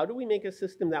wheelchair? How do we make a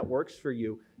system that works for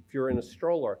you if you're in a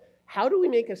stroller? How do we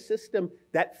make a system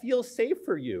that feels safe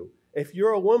for you if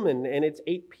you're a woman and it's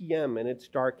 8 p.m. and it's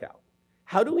dark out?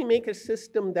 How do we make a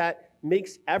system that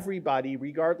makes everybody,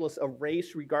 regardless of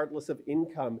race, regardless of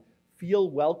income,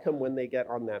 feel welcome when they get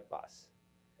on that bus?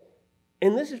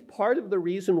 And this is part of the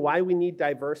reason why we need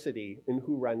diversity in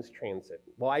who runs transit,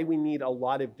 why we need a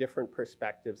lot of different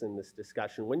perspectives in this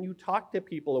discussion. When you talk to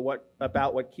people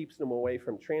about what keeps them away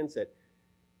from transit,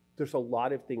 there's a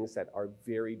lot of things that are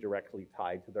very directly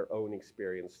tied to their own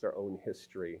experience, their own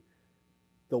history,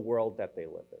 the world that they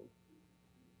live in.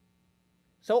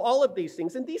 So all of these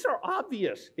things, and these are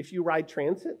obvious if you ride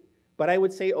transit, but I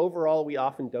would say overall we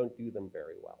often don't do them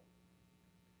very well.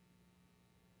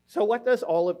 So what does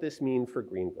all of this mean for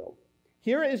Greenville?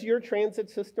 Here is your transit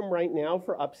system right now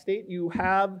for Upstate. You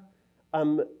have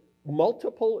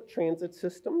multiple transit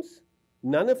systems,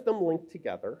 none of them linked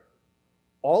together,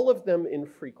 all of them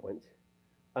infrequent.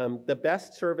 The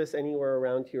best service anywhere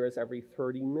around here is every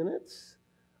 30 minutes.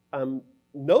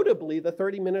 Notably, the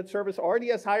 30-minute service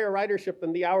already has higher ridership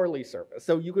than the hourly service.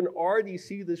 So you can already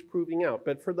see this proving out.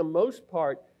 But for the most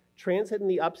part, transit in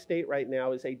the Upstate right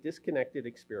now is a disconnected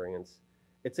experience.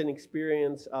 It's an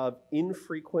experience of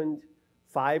infrequent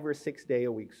 5 or 6 day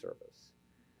a week service.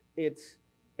 It's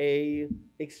an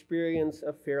experience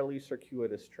of fairly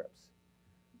circuitous trips.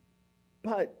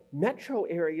 But metro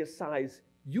area size,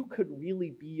 you could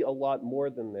really be a lot more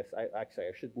than this. Actually,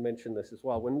 I should mention this as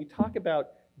well. When we talk about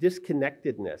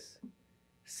disconnectedness,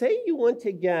 say you want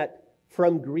to get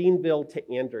from Greenville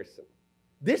to Anderson.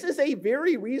 This is a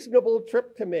very reasonable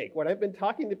trip to make. When I've been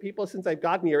talking to people since I've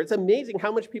gotten here, it's amazing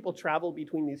how much people travel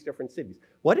between these different cities.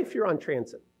 What if you're on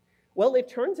transit? Well, it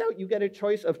turns out you get a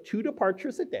choice of 2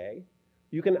 departures a day.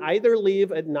 You can either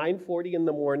leave at 9:40 in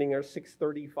the morning or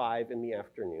 6:35 in the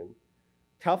afternoon.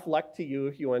 Tough luck to you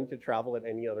if you want to travel at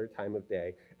any other time of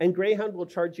day. And Greyhound will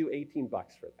charge you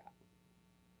 $18 for that.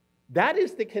 That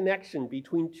is the connection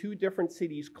between 2 different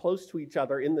cities close to each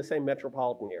other in the same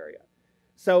metropolitan area.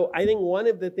 So I think one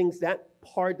of the things,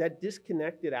 that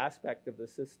disconnected aspect of the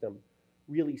system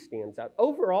really stands out.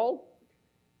 Overall,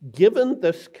 given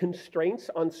the constraints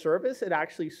on service, it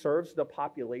actually serves the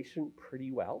population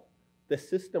pretty well. The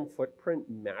system footprint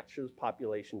matches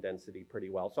population density pretty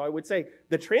well. So I would say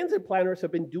the transit planners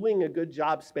have been doing a good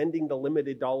job spending the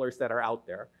limited dollars that are out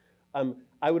there.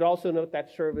 I would also note that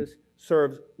service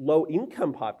serves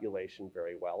low-income population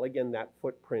very well. Again, that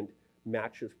footprint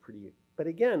matches pretty. But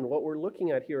again, what we're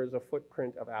looking at here is a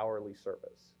footprint of hourly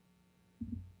service.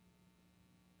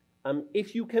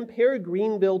 If you compare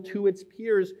Greenville to its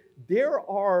peers, there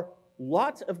are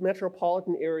lots of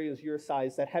metropolitan areas your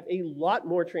size that have a lot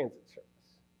more transit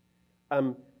service.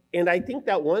 And I think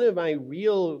that one of my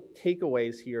real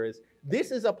takeaways here is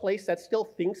this is a place that still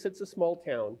thinks it's a small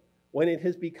town when it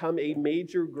has become a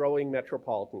major growing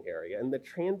metropolitan area. And the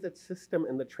transit system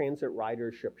and the transit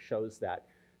ridership shows that.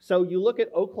 So you look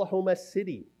at Oklahoma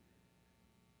City,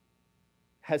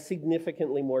 has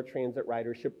significantly more transit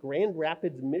ridership. Grand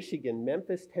Rapids, Michigan,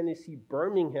 Memphis, Tennessee,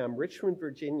 Birmingham, Richmond,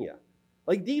 Virginia.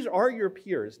 Like, these are your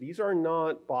peers. These are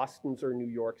not Bostons or New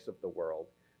Yorks of the world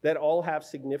that all have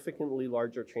significantly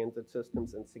larger transit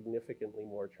systems and significantly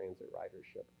more transit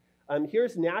ridership.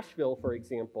 Here's Nashville, for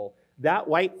example. That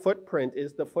white footprint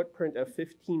is the footprint of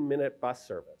 15-minute bus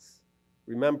service.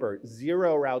 Remember,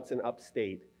 0 routes in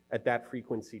Upstate at that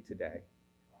frequency today.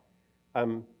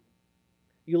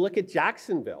 You look at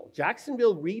Jacksonville.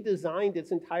 Jacksonville redesigned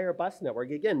its entire bus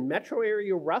network. Again, metro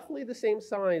area roughly the same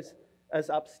size as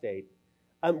Upstate.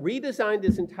 Redesigned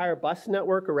its entire bus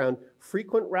network around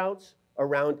frequent routes,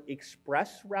 around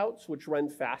express routes, which run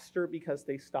faster because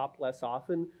they stop less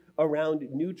often, around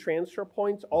new transfer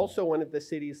points, also one of the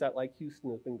cities that, like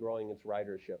Houston, has been growing its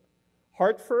ridership.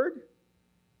 Hartford,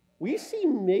 we see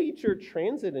major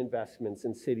transit investments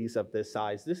in cities of this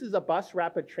size. This is a bus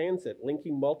rapid transit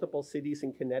linking multiple cities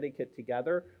in Connecticut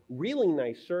together. Really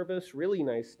nice service, really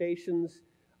nice stations,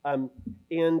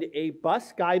 and a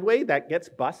bus guideway that gets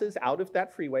buses out of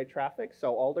that freeway traffic,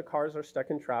 so all the cars are stuck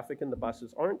in traffic and the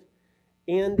buses aren't,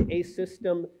 and a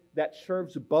system that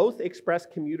serves both express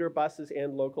commuter buses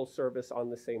and local service on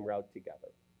the same route together.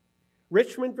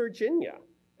 Richmond, Virginia,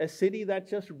 a city that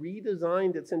just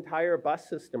redesigned its entire bus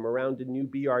system around a new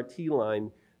BRT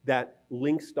line that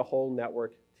links the whole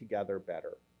network together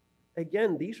better.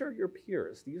 Again, these are your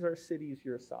peers. These are cities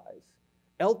your size.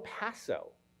 El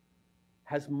Paso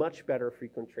has much better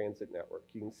frequent transit network.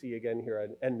 You can see again here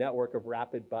a network of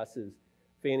rapid buses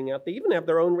fanning out. They even have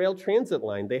their own rail transit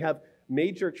line. They have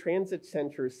major transit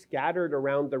centers scattered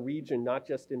around the region, not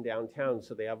just in downtown,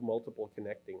 so they have multiple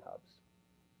connecting hubs.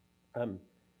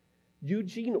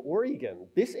 Eugene, Oregon.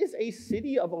 This is a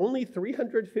city of only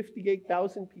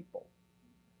 358,000 people,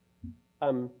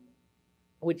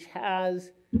 which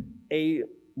has a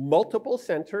multiple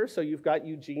centers. So you've got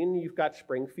Eugene, you've got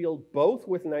Springfield, both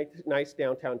with nice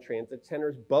downtown transit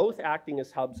centers, both acting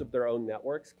as hubs of their own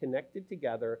networks, connected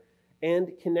together,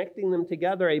 and connecting them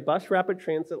together, a bus rapid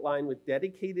transit line with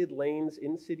dedicated lanes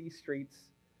in city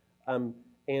streets,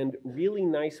 and really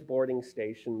nice boarding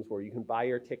stations where you can buy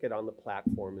your ticket on the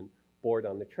platform and board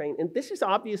on the train. And this is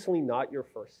obviously not your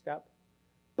first step,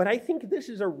 but I think this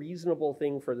is a reasonable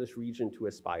thing for this region to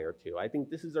aspire to. I think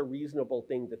this is a reasonable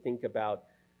thing to think about.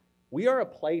 We are a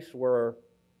place where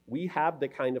we have the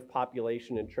kind of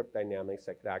population and trip dynamics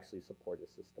that could actually support a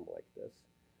system like this.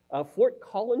 Fort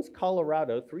Collins,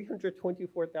 Colorado,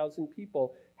 324,000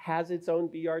 people, has its own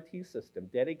BRT system,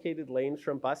 dedicated lanes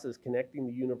from buses connecting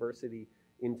the university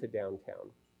into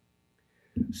downtown.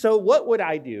 So what would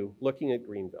I do looking at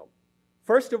Greenville?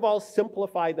 First of all,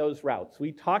 simplify those routes.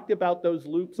 We talked about those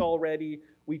loops already.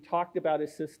 We talked about a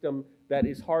system that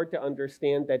is hard to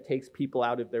understand, that takes people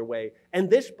out of their way. And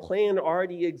this plan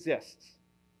already exists.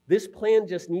 This plan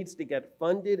just needs to get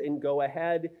funded and go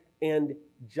ahead. And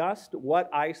just what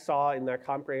I saw in that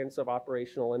comprehensive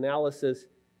operational analysis,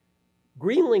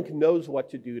 Greenlink knows what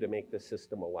to do to make the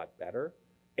system a lot better.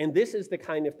 And this is the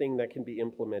kind of thing that can be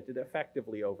implemented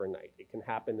effectively overnight. It can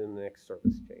happen in the next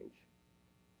service change.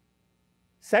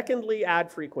 Secondly,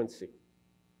 add frequency.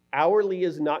 Hourly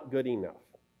is not good enough.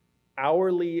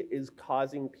 Hourly is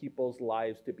causing people's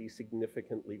lives to be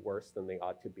significantly worse than they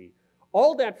ought to be.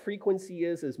 All that frequency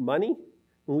is money.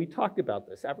 And we talked about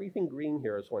this. Everything green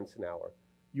here is once an hour.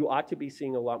 you ought to be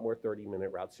seeing a lot more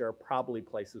 30-minute routes. There are probably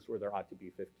places where there ought to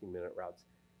be 15-minute routes.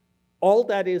 All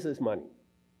that is money.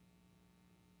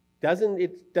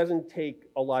 It doesn't take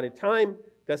a lot of time,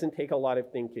 doesn't take a lot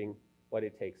of thinking. What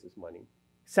it takes is money.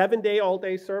 7-day,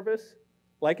 all-day service,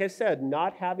 like I said,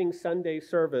 not having Sunday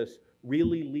service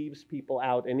really leaves people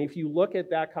out. And if you look at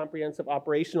that comprehensive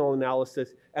operational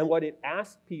analysis and what it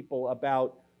asked people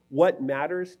about what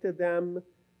matters to them,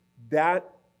 that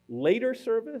later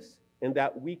service and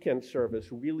that weekend service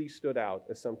really stood out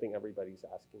as something everybody's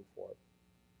asking for.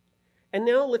 And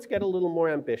now let's get a little more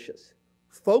ambitious.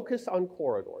 Focus on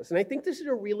corridors. And I think this is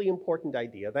a really important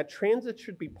idea, that transit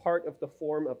should be part of the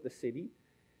form of the city.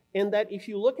 And that if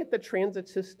you look at the transit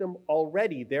system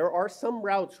already, there are some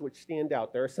routes which stand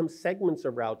out. There are some segments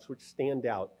of routes which stand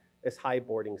out as high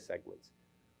boarding segments.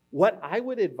 What I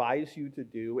would advise you to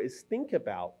do is think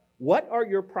about, what are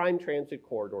your prime transit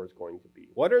corridors going to be?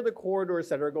 What are the corridors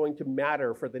that are going to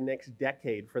matter for the next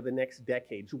decade, for the next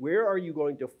decades? Where are you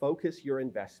going to focus your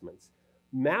investments?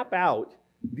 Map out,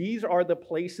 these are the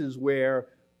places where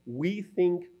we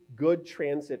think good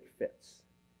transit fits.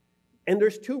 And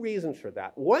there's two reasons for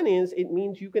that. One is it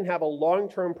means you can have a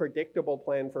long-term predictable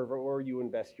plan for where you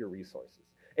invest your resources.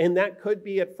 And that could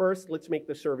be at first, let's make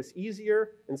the service easier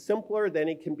and simpler. Then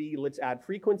it can be, let's add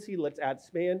frequency, let's add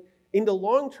span. In the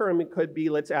long term, it could be,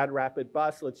 let's add rapid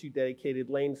bus, let's do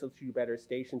dedicated lanes, let's do better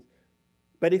stations.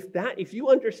 But if you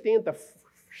understand the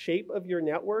shape of your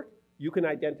network, you can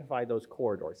identify those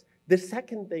corridors. The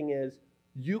second thing is,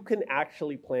 you can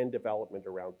actually plan development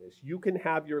around this. You can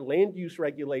have your land use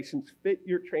regulations fit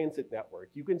your transit network.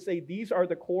 You can say, these are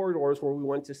the corridors where we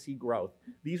want to see growth.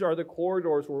 These are the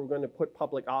corridors where we're going to put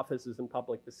public offices and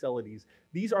public facilities.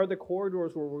 These are the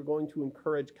corridors where we're going to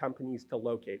encourage companies to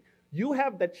locate. You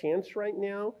have the chance right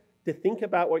now to think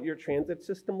about what your transit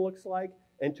system looks like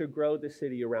and to grow the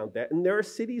city around that. And there are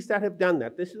cities that have done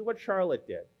that. This is what Charlotte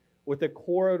did with a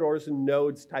corridors and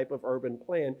nodes type of urban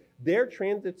plan. Their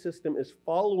transit system is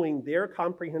following their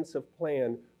comprehensive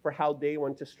plan for how they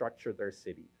want to structure their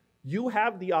city. You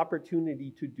have the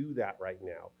opportunity to do that right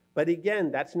now. But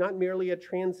again, that's not merely a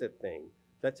transit thing.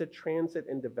 That's a transit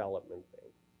and development thing.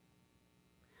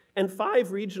 And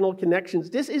 5, regional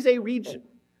connections. This is a region.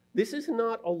 This is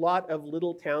not a lot of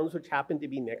little towns which happen to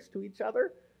be next to each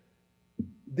other.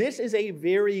 This is a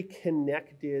very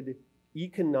connected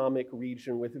economic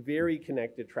region with very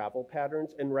connected travel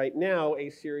patterns, and right now, a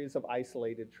series of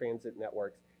isolated transit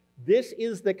networks. This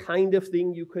is the kind of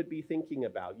thing you could be thinking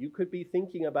about. You could be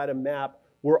thinking about a map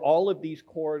where all of these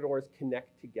corridors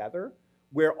connect together,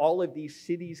 where all of these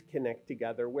cities connect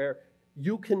together, where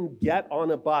you can get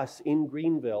on a bus in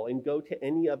Greenville and go to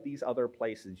any of these other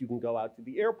places. You can go out to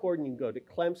the airport and you can go to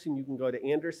Clemson, you can go to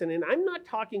Anderson, and I'm not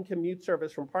talking commute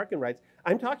service from park and rides.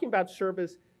 I'm talking about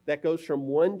service that goes from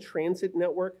one transit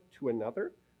network to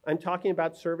another. I'm talking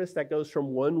about service that goes from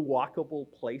one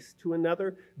walkable place to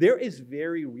another. There is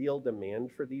very real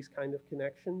demand for these kind of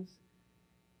connections.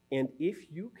 And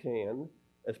if you can,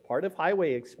 as part of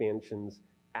highway expansions,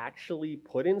 actually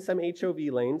put in some HOV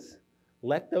lanes,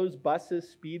 let those buses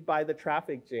speed by the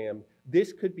traffic jam,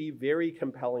 this could be very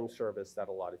compelling service that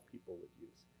a lot of people would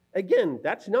use. Again,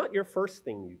 that's not your first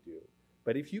thing you do.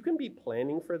 But if you can be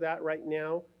planning for that right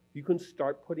now, you can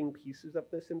start putting pieces of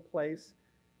this in place.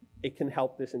 It can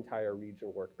help this entire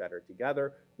region work better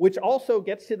together, which also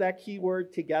gets to that key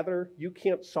word, together. You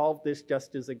can't solve this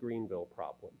just as a Greenville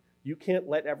problem. You can't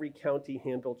let every county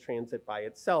handle transit by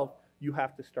itself. You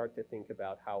have to start to think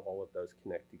about how all of those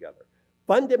connect together.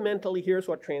 Fundamentally, here's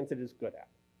what transit is good at.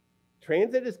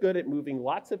 Transit is good at moving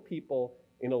lots of people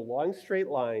in a long straight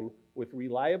line with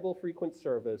reliable, frequent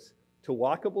service to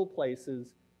walkable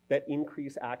places that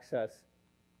increase access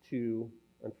to,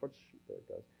 unfortunately, there it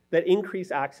goes, that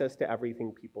increase access to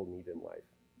everything people need in life.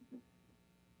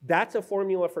 That's a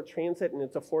formula for transit, and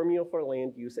it's a formula for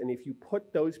land use, and if you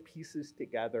put those pieces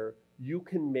together, you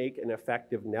can make an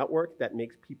effective network that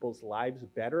makes people's lives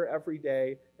better every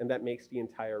day, and that makes the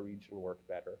entire region work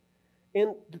better.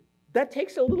 And that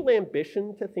takes a little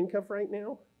ambition to think of right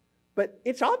now, but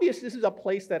it's obvious this is a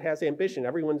place that has ambition.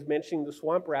 Everyone's mentioning the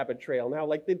Swamp Rabbit Trail now.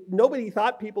 Like, nobody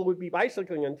thought people would be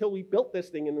bicycling until we built this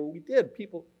thing, and then we did.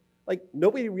 People, like,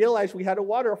 nobody realized we had a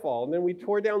waterfall, and then we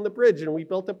tore down the bridge, and we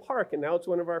built a park, and now it's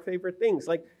one of our favorite things.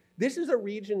 Like, this is a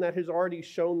region that has already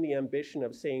shown the ambition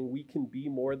of saying we can be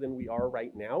more than we are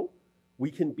right now.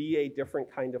 We can be a different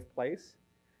kind of place.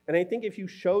 And I think if you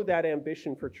show that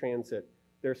ambition for transit,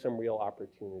 there's some real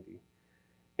opportunity.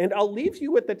 And I'll leave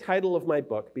you with the title of my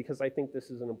book, because I think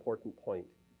this is an important point.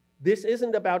 This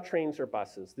isn't about trains or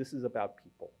buses. This is about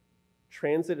people.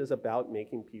 Transit is about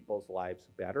making people's lives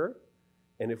better,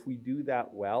 And if we do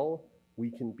that well,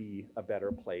 we can be a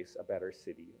better place, a better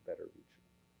city, a better region.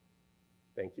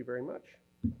 Thank you very much.